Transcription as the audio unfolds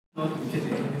Notဖြစ်တ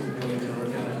ယ်ကျွန်တော်တို့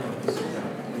ကြားတာတော့ဆိုကြ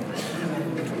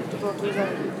တော်တွေးစား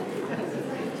တယ်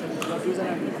တော်တွေးစား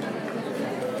တယ်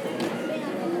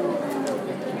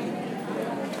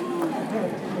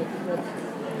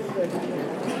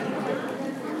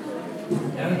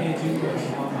ရန်ကြီးကြီးကိုရှ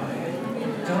င်းပါပါတယ်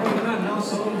ကျွန်တော်ကနောက်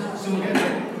ဆုံးဆိုခဲ့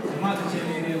တဲ့ဓမ္မတစ်ချိန်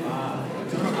လေးမှာ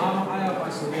ကျွန်တော်အားရပါ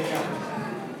ဆိုခဲ့ကြ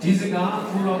ဒီစကား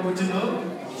ကိုတော့ကျွန်တော်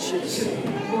ချစ်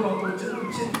ကိုတော့ကျွန်တော်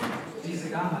ချစ်ဒီစ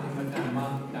ကားဟာဒီမှာတန်မှ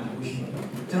တန်ဖို့ရှိတယ်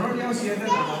ကျွန်တော်တယောက်စီရတဲ့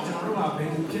ကကျွန်တော်တို့ကဘယ်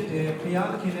လိုဖြစ်တယ်ဖရား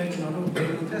သခင်နဲ့ကျွန်တော်တို့ဘယ်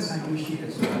လိုသက်ဆိုင်မှုရှိတ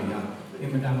ယ်ဆိုတာကအ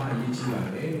င်မတန်မှအရေးကြီးပါ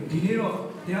တယ်ဒီနေ့တော့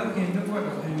ဖရားသခင်တစ်ခွက်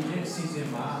တော်ခင်ရဲ့အစီအစဉ်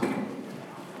မှာ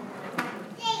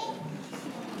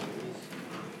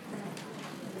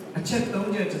အချက်၃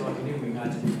ချက်ကျွန်တော်ဒီနေ့ဝင်ကား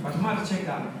ချင်ပထမတစ်ချက်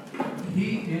က He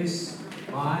is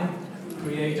my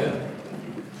creator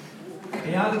ဘု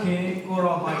ရားသခင်ကို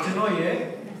ရောဟာကျွန်တော်ရဲ့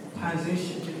ဖန်ဆင်းရှ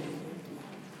င်ဖြစ်တယ်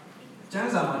ကျ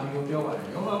မ်းစာမှာဒီလိုပြောပါတယ်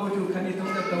ယောဘဝတ္ထုခန်းကြီး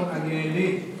33အငယ်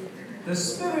လေး The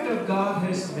Spirit of God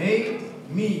has made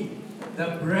me the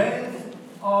breath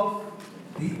of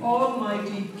the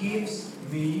Almighty gives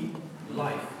me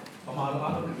life ဘာမှလို့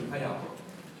အားလုံးဒီဖတ်ရအောင်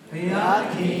ဘုရားသ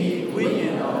ခင်ဝိညာ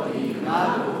ဉ်တော်သည်ငါ့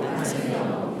ကိုဖန်ဆင်းတော်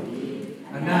မူ၏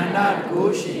အနန္တကို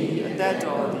ရှင်အသက်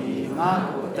တော်သည်ငါ့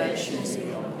ကိုအသက်ရှင်စေ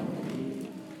တော်မူ၏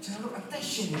ကျွန်တော်အသက်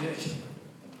ရှင်နေတဲ့အချိန်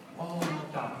အော်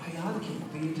ဒါဘုရားသခင်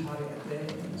ပေးထားတဲ့အသက်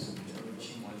ဆိုပြီးကျွန်တော်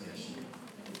ချီးမွမ်းကြရှိ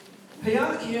ဘုရား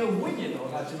သခင်ရဲ့ဝိညာဉ်တော်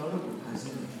ကကျွန်တော်တို့ကိုဖန်ဆ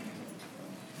င်းတယ်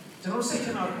ကျွန်တော်စိတ်ချ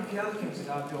နာဘုရားသခင်စ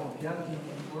ကားပြောဘုရားသခင်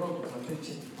ကိုရောကိုဖန်ဆင်းခြ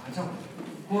င်းဘာကြောင့်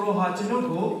ကိုရောဟာကျွန်တော်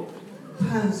ကိုဖ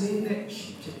န်ဆင်းတဲ့အရှ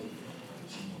င်ဖြစ်တယ်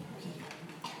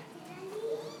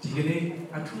ဒီကနေ့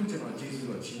အထူးကျွန်တော်ယေရှု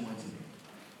တော်ချီးမွမ်းခြင်း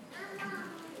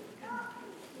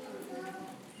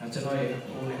ဒါကျွန်တော်ရဲ့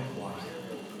ဘိုးနဲ့ဘွား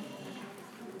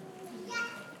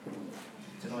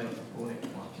ကျွန်တော်ရဲ့ဘိုးနဲ့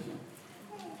ဘွားဖြစ်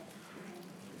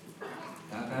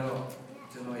ဒါကတော့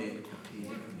ကျွန်တော်ရဲ့ဒီ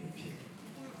နေ့ဖြစ်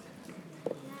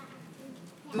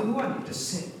သူတို့ကနေတစ်ဆ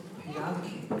င့်ဘုရားသခ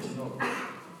င်ကျွန်တော်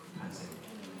ဖန်ဆင်း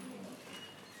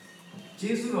ယေ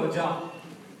ရှုတော်ကြောင့်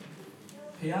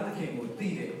ဘုရားသခင်ကိုသိ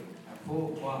တဲ့ဖို့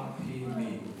ဘွားအဖေမေ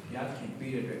ဘုရားသခင်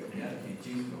ပေးတဲ့အတွက်ဘုရားသခင်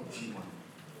ကျေးဇူးတော်ရှိပါ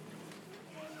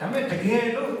ဒါပေမဲ့တကယ်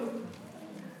လို့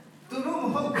သူတို့မ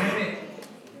ဟုတ်ဘဲနဲ့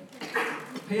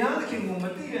ဘုရားသခင်ကိုမ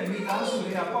သိတဲ့မိသားစု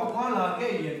တွေကပေါက်ဖွာလာ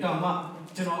ခဲ့ရင်တောင်မှ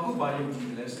ကျွန်တော်အခုပါယုံကြည်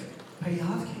တယ်လဲဆိုဘု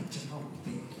ရားသခင်ကျွန်တော်ကို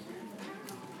သိ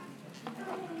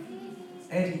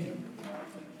အဲ့ဒီ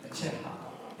အချက်ဟာ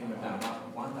အင်မတန်မှ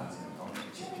ဝမ်းသာစရာကောင်းတဲ့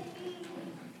အချက်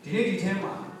ဒီနေ့ဒီထဲ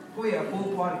မှာကိုယ့်ရဲ့ပိုး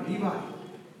ဖွားတွေမိဘ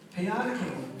ဘုရားသခ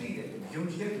င်ကိုသိတဲ့ယုံ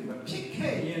ကြည်တဲ့သူကဖြစ်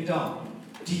ခဲ့ရင်တော့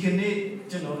ဒီကနေ့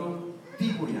ကျွန်တော်တို့သိ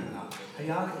ဖို့ရတာဘု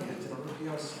ရားသခင်ကကျွန်တော်တို့တ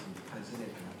ယောက်စီဖန်ဆင်း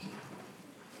တဲ့ခါဖြစ်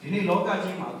ဒီနေ့လောက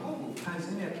ကြီးမှာကိုယ့်ကိုဖန်ဆ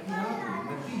င်းတဲ့ဘုရားကိုမ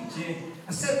သိခြင်း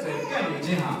အဆက်အသွယ်ကပ်နေခြ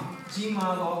င်းဟာကြီး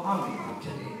မားသောအမှုပဲဖြ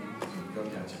စ်တယ်ပြော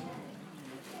ပြချင်တယ်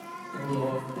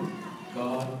Lord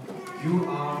God you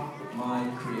are my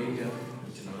creator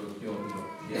ကျွန်တော်တို့ပြောပြီးတော့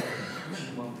ရဲ့ရှိ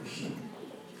မှရှိ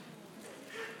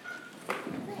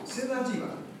စဉ်းစားကြည့်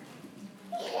ပါ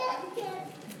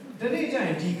တနေ့ကျရ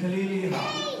င်ဒီကလေးလေးဟာ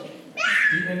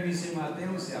ဒီ NBC မှာအသေး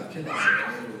ဥဆရာဖြစ်လာတ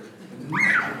ယ်လို့ဘယ်သူမှ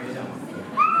မပြောကြမှာ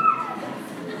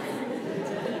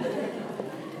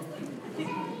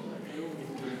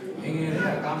ငယ်ငယ်လေး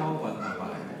ကကားမောင်းပါတာပါ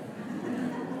တယ်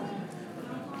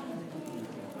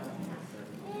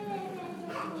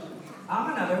အာမ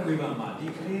နာလည်းဝေဖန်မှာဒီ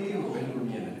ကလေးလေးကိုဘယ်လို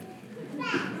မြင်လဲ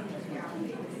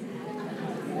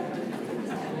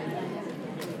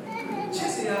ချ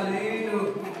စ်စရာလေးလို့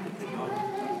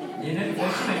ရင်းနဲ့ပြော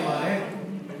ရှိနိုင်ပါလေ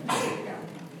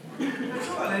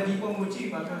ချို့ကလည်းဒီပုံကိုကြည့်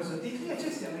ပါတော့ဆိုဒီကလေးချ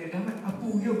စ်စရာလေးဒါပေမဲ့အပူ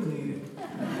ရုပ်ကလေးတွေ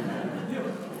ရုပ်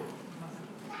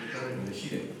ဒီကလေးရှိ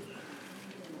တယ်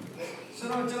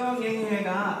ဆိုတော့ကျွန်တော်ငယ်ငယ်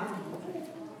က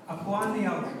အဖွားနှစ်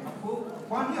ယောက်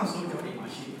ဖွားနှစ်ယောက်ဆုံးကြော်နေမှာ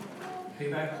ရှိဖေ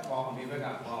ဘက်ကပေါင်းဖေဘက်က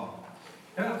ပေါင်း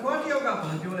ဒါအဖွားတစ်ယောက်ကဘာ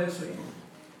ပြောလဲဆိုရင်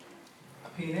အ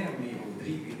ဖေနဲ့အမေကိုသ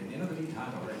တိပေးတယ်နင်တို့သတိထား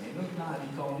တော့လေနင်တို့ကဒီ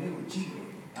ကောင်လေးကိုကြည့်တယ်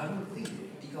ဒါတို့သိတယ်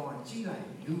ဒီကောင်ကကြည့်လိုက်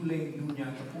လူလိမ်လူညာ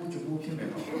တပိုးချိုးဖြစ်မဲ့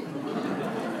ပါသူ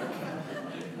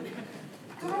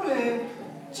တို့လည်း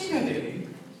ကြည့်တယ်လေ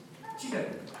ကြည့်တယ်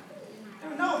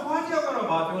နောက်ဖွားတစ်ယောက်ကတော့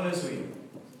ဘာပြောလဲဆိုရင်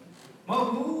မဟုတ်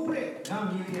ဘူးတဲ့ငါ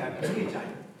မြည်လေးကဒီနေ့ကြို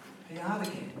င်ဘုရားသ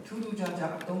ခင်ထူးထူးခြား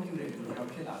ခြားအသုံးပြုတဲ့လူတော်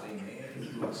ဖြစ်လာနိုင်တယ်လို့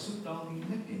သူကဆုတောင်းပြီး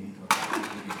လက်တင်ပြီးတော့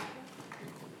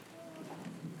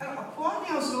အဲ့တော့ဖွားနှ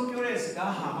စ်ယောက်ဆုံးပြောတဲ့စ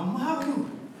ကားဟာမမှားဘူး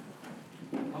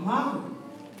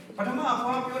ပထမအ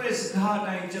ဖွားပြောတဲ့စကားအ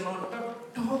တိုင်းကျွန်တော်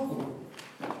တော့ကို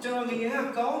ကျွန်တော်ငယ်ငယ်က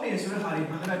ကောင်းတယ်ဆိုတဲ့ဟာတွေ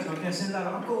မှန်တယ်ကျွန်တော်ပြန်စဉ်းစား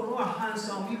တော့အကုန်လုံးကဟန်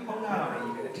ဆောင်ပြီးပေါင်းလာတာပဲ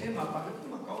အထဲမှာဘာ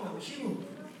မှကောင်းတာမရှိဘူး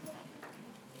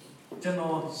ကျွန်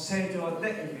တော်ဆယ်ကျော်သ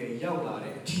က်အရွယ်ရောက်လာ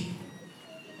တဲ့အထိ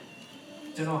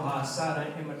ကျွန် ကျွန်တော်ဟာစာတန်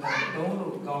အင်မတန်သုံး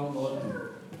လို့ကောင်းတော်သူ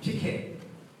ဖြစ်ခဲ့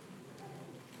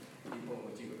ဒီပုံ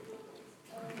ကိုကြည့်လို့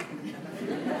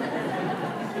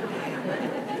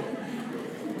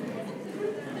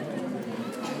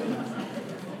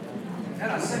အဲ့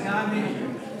ဒါ15မိနစ်15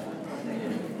မိ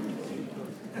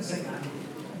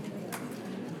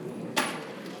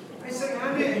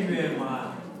နစ်အရွယ်မှာ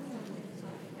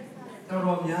တော်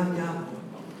တော်များများ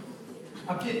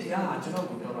အဖြစ်တရားဟာကျွန်တော်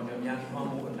ကိုတော်တော်များများမှ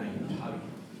မိုးအနိုင်ထား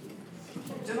ပြီ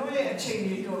ကျွန်တော်ရဲ့အချိန်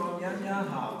ကြီးတော်တော်များများ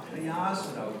ဟာဘုရား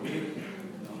ဆိုတာကို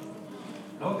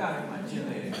လောကထဲမှာကျင့်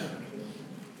တယ်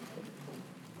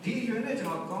ဒီအရွယ်နဲ့ကျွ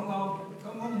န်တော်ကောင်း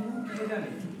မူပြရ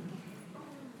နေ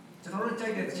ကျွန်တော်တို့ကြို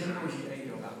က်တဲ့ခြင်းကိုရှိအဲ့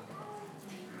တော့က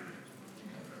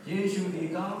ယေရှုဒီ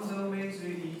ကောင်းဆုံးမိတ်ဆွေ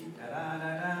ဒီဒါ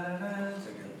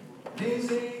ဆိုကြနေ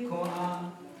စေခေါ်အား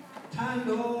ထံ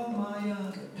တော်မာယာ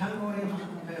ထံတော်ရဲ့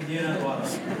အမြဲတမ်းသွားတယ်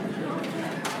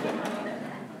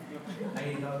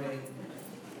အဲ့တော့လေ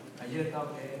အရက်တော့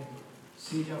လေ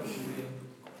စီးကြောက်ရှိတယ်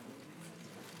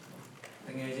တ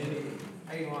ကယ်ချင်းလေ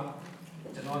အဲ့တော့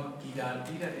ကျွန်တော်ဂီတာ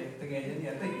တီးတတ်တယ်တကယ်ချင်းတွေ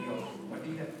ကတိတ်ပြီးတော့မ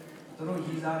တီးတတ်သူတို့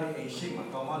ရီးစားတဲ့အိမ်ရှိမှ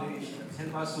ကောင်းမလေးရှိတယ်ဆင်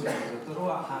ပါဆိုတယ်သူတို့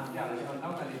ကဟန်ပြတယ်ကျွန်တော်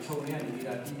နောက်ကလေးခြုံနေရနေ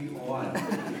တာ TV အော်ရတယ်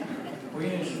ဝ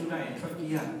င်းရှူတိုင်းထွက်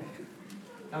ပြေးရတယ်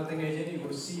နောက်တကယ်ချင်းတွေ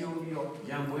ကိုစီယုံပြီးတော့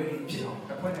ရံပွဲတွေဖြစ်အောင်တ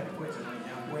စ်ခွက်နဲ့တစ်ခွက်ကျွန်တော်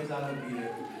ရံပွဲစားလုပ်ပြီးတ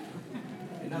ယ်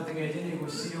နောက်တကယ်ချင်းတွေ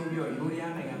ကိုစီယုံပြီးတော့ယူရီး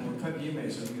ယားနိုင်ငံကိုထွက်ပြေးမယ်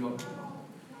ဆိုပြီးတော့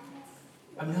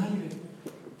အများကြီးပဲ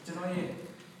ကျွန်တော်ရဲ့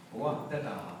ဘဝတက်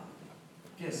တာ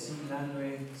ပျက်စီးလန်းလွဲ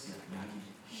စရာအများကြီး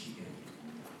ရှိခဲ့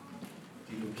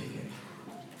ဒီလိုဖြစ်ခဲ့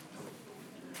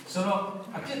ဆိုတော့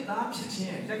အပြစ်သားဖြစ်ခြင်း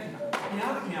ရဲ့လက္ခဏာဘု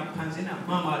ရားခင်ကဖန်ဆင်းတာ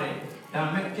မှန်ပါတယ်ဒါပေ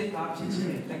မဲ့အပြစ်သားဖြစ်ခြင်း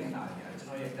ရဲ့လက္ခဏာတွေကကျွန်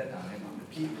တော်ရဲ့တက်တာထဲမှာမ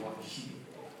ပြည့်ဝရှိတယ်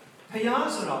ဘုရား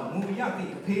ဆိုတော့မူရတိ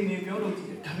အဖေမေပြောလို့ကြည့်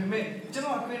တယ်ဒါပေမဲ့ကျွန်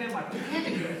တော်အတွင်းထဲမှာတကယ်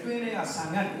အတွင်းထဲကဆံ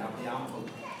ငတ်နေတာဘုရားမဟုတ်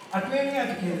ဘူးအတွင်းထဲ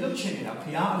ကတကယ်လှုပ်ချင်နေတာဘု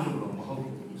ရားအလိုတော်မဟုတ်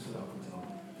ဘူးဆိုတော့ကျွန်တော်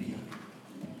သိရတယ်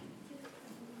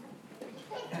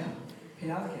ဘု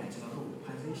ရားခင်ကျွန်တော်တို့ဖ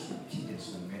န်ဆင်းရှင်ဖြစ်တယ်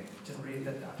ဆိုပေမဲ့ကျွန်တော်ရဲ့တ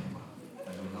က်တာထဲမှာဘ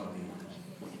ယ်လိုလုပ်လဲ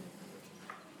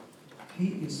He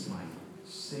is my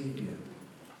savior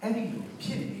အဲ့ဒီလိုဖြ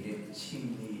စ်နေတဲ့ချိန်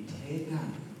တွေထဲက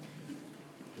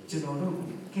ကျွန်တော်တို့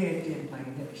ကဲတင်နိုင်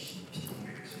တဲ့အရှင်ဖြစ်တ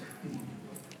ယ်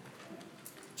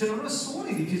ကျွန်တော်တို့စိုး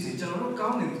နေပြီဖြစ်စေကျွန်တော်တို့ကော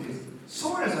င်းနေပြီဖြစ်စေ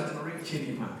စိုးရဆိုကျွန်တော်တို့အချိန်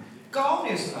ဒီမှာကောင်း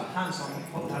နေဆိုတာဟန်ဆောင်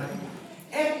ပုံထားတယ်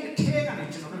အဲ့ဒီအထဲကနေ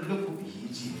ကျွန်တော်တို့လုပ်ဖို့အ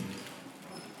ရေးကြီးတယ်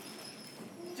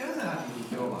ကျမ်းစာက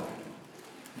ပြောပါတယ်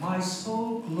My soul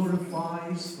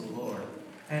glorifies the Lord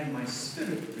and my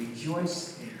spirit rejoices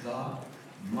in God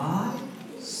my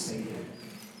Savior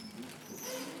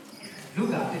လူ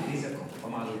ကတည်းကပ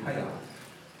မာလို့ခိုင်းတာ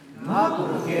ငါကို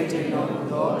ကယ်တင်တော်မူ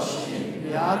သောအရှင်ဘု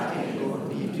ရားသခင်ကိုအ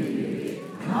မိပြု၍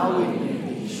ငါဝိညာဉ်သ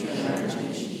ည်ရွှင်လန်းခြ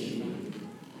င်းရှိ၏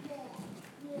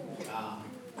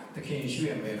သခင်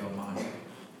ရွှေ့မဲ့တော်မှာ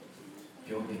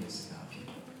ပြောခဲ့တဲ့စကားဖြစ်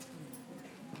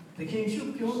သခင်ရွှေ့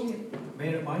ပြောခဲ့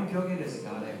မဲ့မိုင်းပြောခဲ့တဲ့စ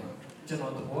ကားလေးမှာကျွန်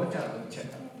တော်သဘောကျတဲ့ချက်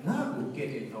ကငါကိုကယ်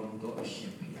တင်တော်မူသောအရှ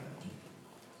င်ဘုရားဒီ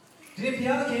ဘု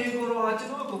ရားခင်ကိုတော့ကျွန်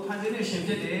တော်ကိုဖန်ဆင်းတဲ့ရှင်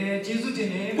ဖြစ်တယ်ယေရှုတင်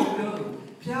တယ်လို့ပြောလို့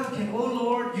ဘုရားခင် Oh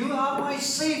Lord you are my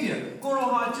savior ကိုတော့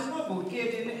ဟာကျွန်တော်ကိုကယ်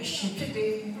တင်တဲ့အရှင်ဖြစ်တ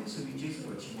ယ်ဆိုပြီးယေရှု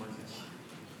ကိုချီးမွမ်းတယ်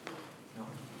နော်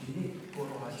ဒီနေ့ကို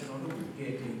တော့ဟာကျွန်တော်တို့ကိုက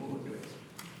ယ်တင်ဖို့အတွက်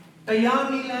တရား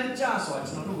နည်းလမ်းကြဆို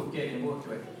ကျွန်တော်တို့ကိုကယ်တင်ဖို့အ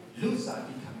တွက်လူစား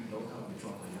တိခံပြီးလောကကို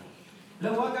ကြွားပါရ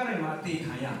လောကကနေမှာတည်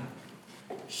ခံရ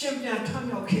ရှင်ပြန်ထ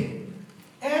မြောက်ခဲ့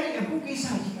အဲ့ဒီအမှုကိစ္စ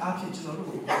ကြီးအဖြစ်ကျွန်တော်တို့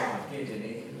ကိုကယ်တင်တ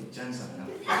ယ်လို့ကျမ်းစာက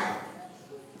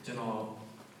ကျွန်တော်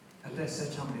အသက်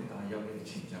16နှစ်သားရောက်တဲ့အ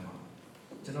ချိန်ကျမှ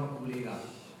ကျွန်တော်ကိုလေးက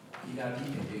ဂီတာ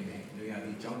တီးတင်ပေးမယ်လူရ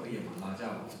ည်ကျောင်းပေးရမှာလာကြ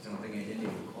ပါကျွန်တော်တကယ်ချင်းတွေ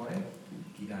ကိုခေါ်တယ်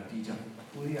ဂီတာတီးကြ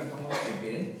ကိုလေးကကောင်းကောင်းတင်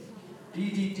ပေးတယ်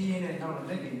တီးရင်းနဲ့နောက်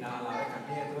လက်တွေနာလာတဲ့အခါတ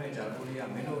ည်းအတွဲကြကိုလေးက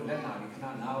မင်းတို့လက်နာပြီးခဏ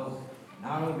နာ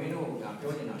တော့မင်းတို့က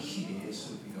ပြောနေတာရှိတယ်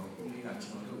ဆိုပြီးတော့ကိုလေးက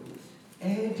ကျွန်တော်တို့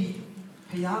အဲ့ဒီ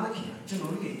ဘုရားသခင်ကျွန်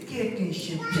တော်တို့ရဲ့ကယ်တင်ရှ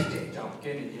င်ဖြစ်တဲ့အကြောင်းက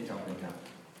ယ်တင်ခြင်းအကြောင်းပြောပြ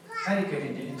အဲ့ဒီကယ်တ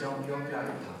င်ခြင်းအကြောင်းပြောပြတဲ့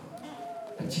အခါ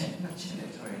အချက်နှစ်ချက်နဲ့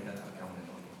ကျွန်တော်ရဲ့တရားကြောင်းတယ်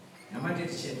တော့နံပါတ်1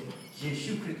ချက်ယေ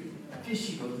ရှုခရစ်အဖြစ်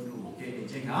ရှိတော်သူကိုကယ်တင်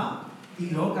ခြင်းကဒီ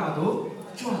လောကသို့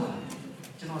ကြွလာတယ်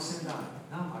ကျွန်တော်စဉ်းစား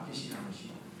နားမှာအဖြစ်ရှိတာမရှိ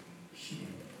ဘူးရှိတ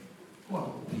ယ်ကိုယ့်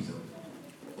ကိုပြီးဆုံး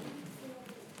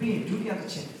ပြီးဒုတိယတစ်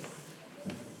ချက်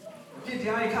ပြစ်တ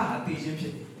ရားရဲ့ခါဟာတည်ခြင်းဖြ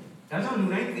စ်တယ်ဒါကြောင့်လူ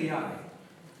တိုင်းတည်ရတယ်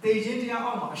တည်ခြင်းတရား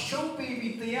အောက်မှာအရှုံးပေး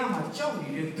ပြီးတည်ရမှာကြောက်နေ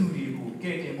တဲ့သူတွေကိုက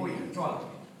ယ်တင်ဖို့ရကြွလာတယ်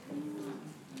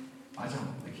အားကြောင့်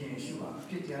သခင်ယေရှုဟာ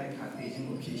ပြစ်တရားရဲ့ခါတည်ခြင်း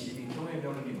ကိုဖြည့်ရှင်းပြီးသုံးရ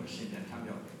ပြောလို့ဒီမှာရှင်းပြန်ထမ်း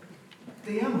ပြောက်တယ်တ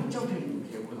ရားမှာကြောက်တဲ့လူကို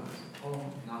ကယ်ဖို့လာတယ်။အော်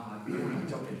ငါဟာတရားမှာ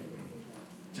ကြောက်တဲ့လူပဲ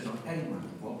။ကျွန်တော်အဲ့ဒီမှာ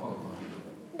ဘောပေါက်သွားတယ်။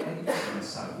အဲ့ဒီမှာ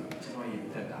စပြီးကျွန်တော်ရဲ့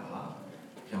တက်တာဟာ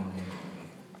ပြောင်းလဲတယ်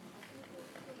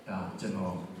။ဒါကျွန်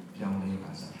တော်ပြောင်းလဲ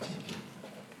ပါစားဖြစ်တယ်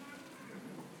။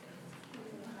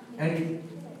 Eddie,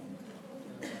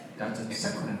 that's a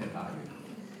second and the value.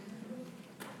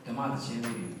 The mother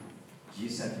changing, ye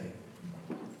said,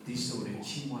 this sort of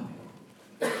cheap one.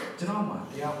 Drama,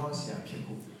 there was a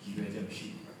people, you were them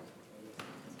sheep.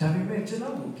 Tabi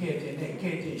General will get in a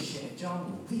getting shit, John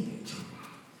will be it.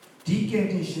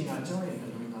 Decaying shing a joy in the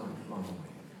room from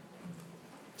away.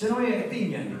 General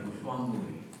opinion with one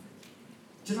way.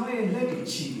 General lady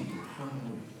cheating with one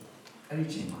way.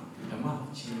 Erichima, the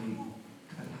mouth chimney.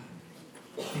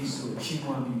 This so cheap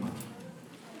one be man.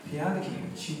 Piaki,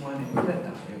 cheap one and let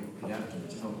that help without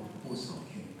General also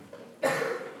came.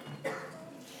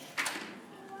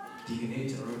 DNA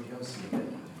general yours.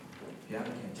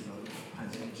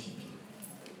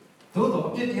 Though the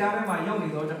object Yara, my young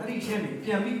daughter, any champion,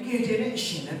 can be getting a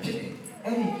shin and pity.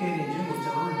 Any getting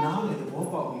general now with the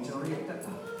war we generate that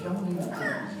family.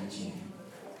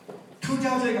 2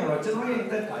家这个generate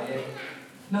that I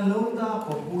Nalonda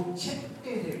for who check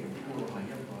it for my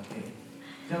young body.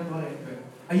 Young body.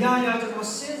 A yaya to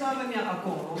say that I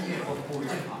go only for poor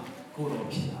Jemma, go to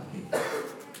Pina.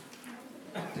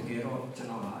 The girl,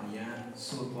 General,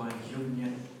 so one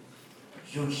union.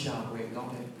 Young shall wake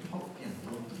down and pop and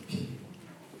go to pit.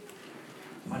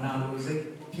 Manalo is a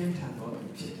piantan go to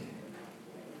pit.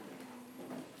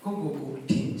 Go,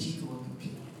 tingy go to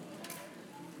pit.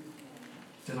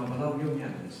 General allow your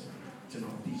youngness,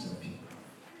 General piece of pit.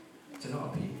 General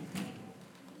pit.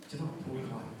 General poor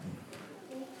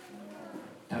white.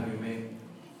 Have you made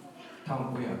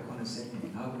town where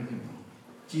condescending now with him?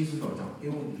 Jesus or John, it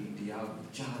won't be the out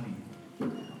Javi.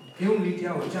 Only the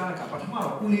old Jaka, but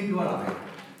tomorrow, only do I.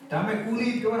 Damn,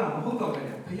 only do I hold on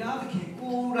it. Piaki,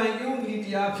 oh, I only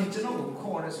the Pigeon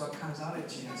chorus or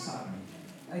Kansality and Sami.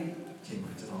 I, Jim,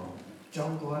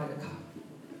 John Doyle,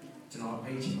 General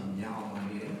Aging on Yao, my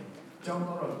dear. John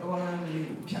Doyle, Dolan,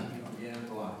 you can't be on the end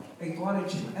door. A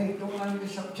quality, I don't want the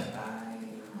shop chat.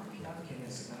 Piaki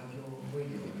is a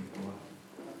radio before.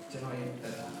 General,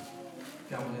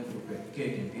 government will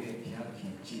get in Piaki,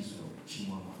 Jesus,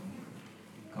 Chihuahua.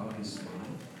 God is my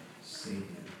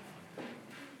Savior.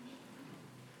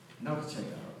 Now check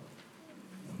out.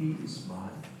 He is my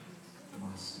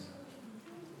Master.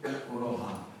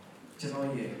 Goroha,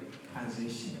 Genoye,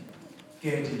 Transition,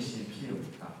 Getting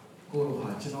Shipyuka,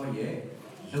 Goroha, Genoye,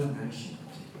 Lungan Ship.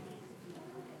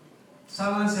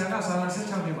 Salan Saga, Salan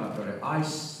Sacha, I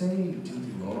say to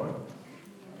the Lord,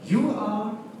 you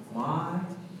are my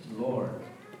Lord.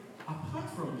 Apart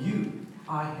from you,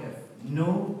 I have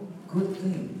no good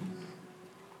thing.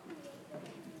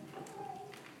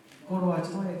 Goro, I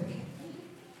tell you,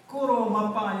 Goro,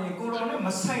 Mapai, Goro,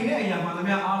 Masai,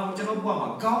 Yamamia, Alam,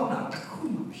 Janobama, Gauna,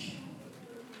 Kumashi.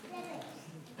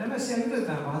 Then I say, look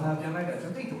at Mother Yamaka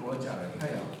to take the watch out of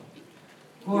Kaya.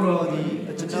 Goro,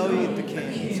 the Genoa, the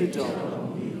king, Sito,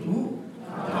 who?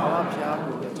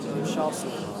 Piaku, the Shalsu,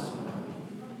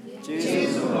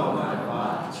 Jesus,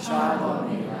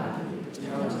 Child,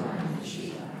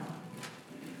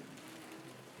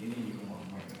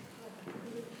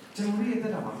 Generally,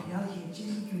 that I'm a Piaki,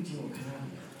 Jingu,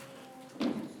 Kanadi.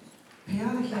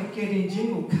 Piaki, getting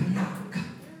Jingu, Kayaka.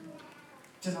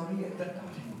 Generally, at that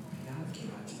time, Piaki,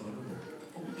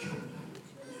 oh, Chola,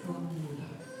 Chola.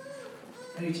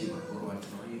 Anything I go at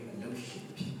Roy, no ship.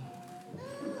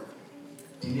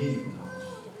 Delay,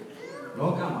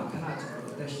 Logama cannot go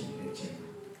to the ship.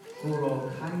 Goro,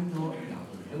 Kaino,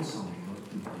 no song, no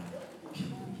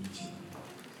people each.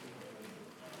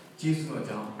 Jesus or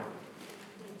John.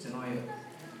 General,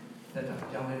 that a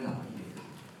young lady.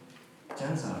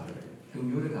 Chance are to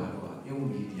Yurigaro,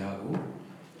 Yumi Diago,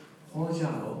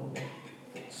 Hojano,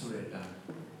 Sureta,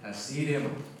 a Syrian.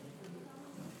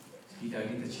 He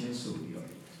died in the chance of you.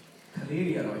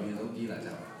 Caleria or Yellow Gila,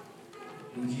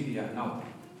 Lugiria now.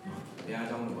 They are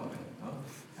down the way.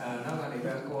 Now I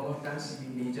will call of dancing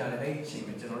in Nija,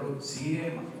 Aging, General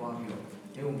Syrian, one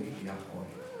you, Yumi Diago.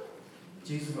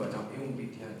 Jesus got up Yumi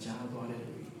Dia Java,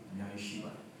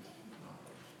 Yashiva.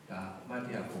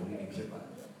 Matia Poli Pipa.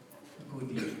 Good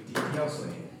detail so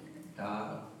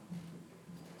that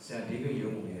said David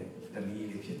Young, the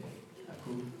meal pit. A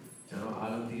cook, General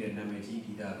Alan did and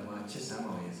Namaji, that one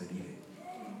Chisamo is a deal.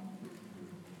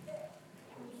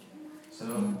 So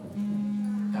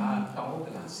that all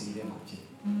the see them.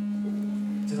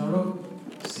 General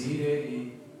see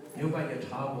the new by the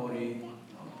Tabori,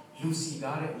 Lucy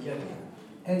got it yet.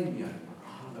 Elvia.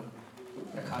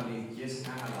 The colleague, yes,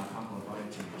 Canada, Humble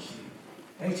Origin.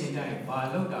 Aging time,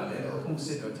 Barlow, who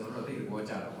said to the watch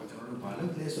out, which are Barlow,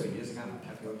 this way, yes, kind of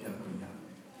tapioca.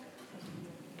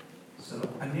 So,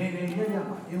 and then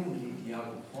you only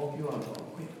hope you are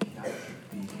quick.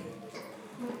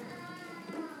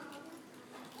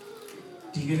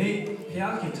 ဒီကနေ့ဘု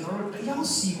ရားခင်ကျွန်တော်တို့တရား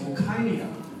စီကိုခိုင်းနေတာ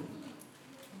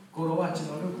ကိုရောကကျွန်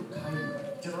တော်တို့ကိုခိုင်းနေတာ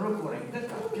ကျွန်တော်တို့ကိုယ်တိုင်တက်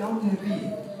တာပြောင်းလဲပြီး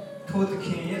ထိုသခ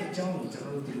င်ရဲ့အကြောင်းကိုကျွန်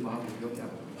တော်တို့ဒီမှာပြောပြ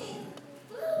ပါမယ်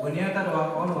။ဝန်ရတတော်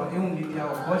ကောင်းတော်အင်းဝင်ပြကို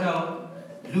ခေါ်ကြအောင်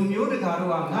လူမျိုးတကာတို့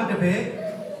ကငါတပည့်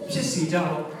ဖြစ်စီကြ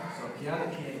တော့ဆိုတော့ဘုရား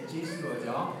ခင်ရဲ့ကျေးဇူးတော်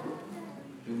ကြောင့်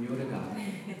လူမျိုးတကာ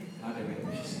ငါတပည့်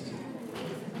ဖြစ်စီကြ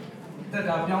တက်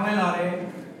တာပြောင်းလဲလာတယ်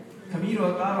ခမီး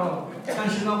တော်သားတော်တန်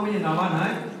ရှင်တော်ဝိညာဉ်နာမ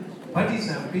၌ဗတ္တိ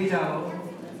ဇံပေးကြတော့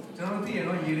ကျွန်တော်သိရ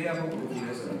တော့ရေရရပုဂ္ဂိုလ်ကြီး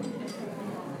လဲဆိုတော့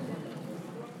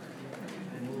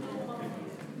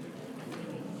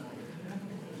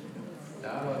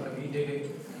ဒါတော့တမီးတိတ်တိတ်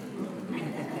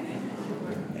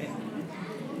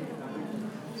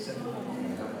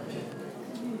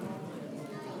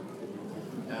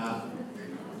ဒါ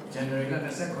January က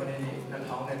29ရက်နေ့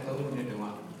2003ခုနှစ်တု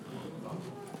န်းက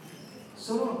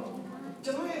ဆိုတော့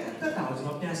ကျွန်တော်ရဲ့အသက်တာကိုကျွန်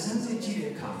တော်ပြန်ဆန်းစစ်ကြည့်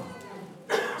တဲ့အခါမှာ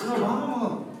ကျွန်တော်ဘာမှမဟု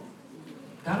တ်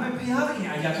ဒါပေမဲ့ဘုရားသခင်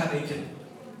အရာခတ်သိဖြစ်တယ်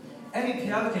အဲ့ဒီဘု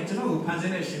ရားသခင်ကျွန်တော်ကိုဖန်ဆ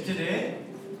င်းတဲ့ရှင်ဖြစ်တယ်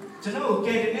ကျွန်တော်ကိုက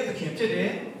ယ်တင်တဲ့သခင်ဖြစ်တ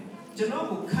ယ်ကျွန်တော်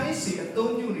ကိုခိုင်းစေအ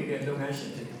သုံးပြုနေတဲ့လုပ်ငန်းရှ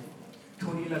င်ဖြစ်တယ်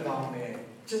ထိုနည်း၎င်းနဲ့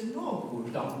ကျွန်တော်ကို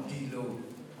တောင်းဒီလို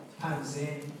ဖန်ဆ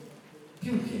င်း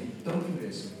ပြုပြင်သုံးပြုရ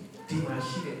ဆိုဒီမှာ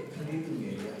ရှိတဲ့ကလေးသူင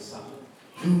ယ်တွေအစ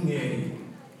လူငယ်တွေ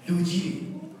လူကြီး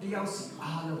တွေတယောက်စီ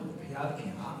အားလုံးကိုဘုရားသခ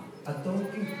င်ဟာအသုံး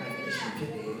ပြုနိုင်တဲ့အရှင်ဖြစ်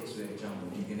တယ်ဆိုတဲ့အကြောင်းကို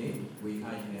ဒီကနေ့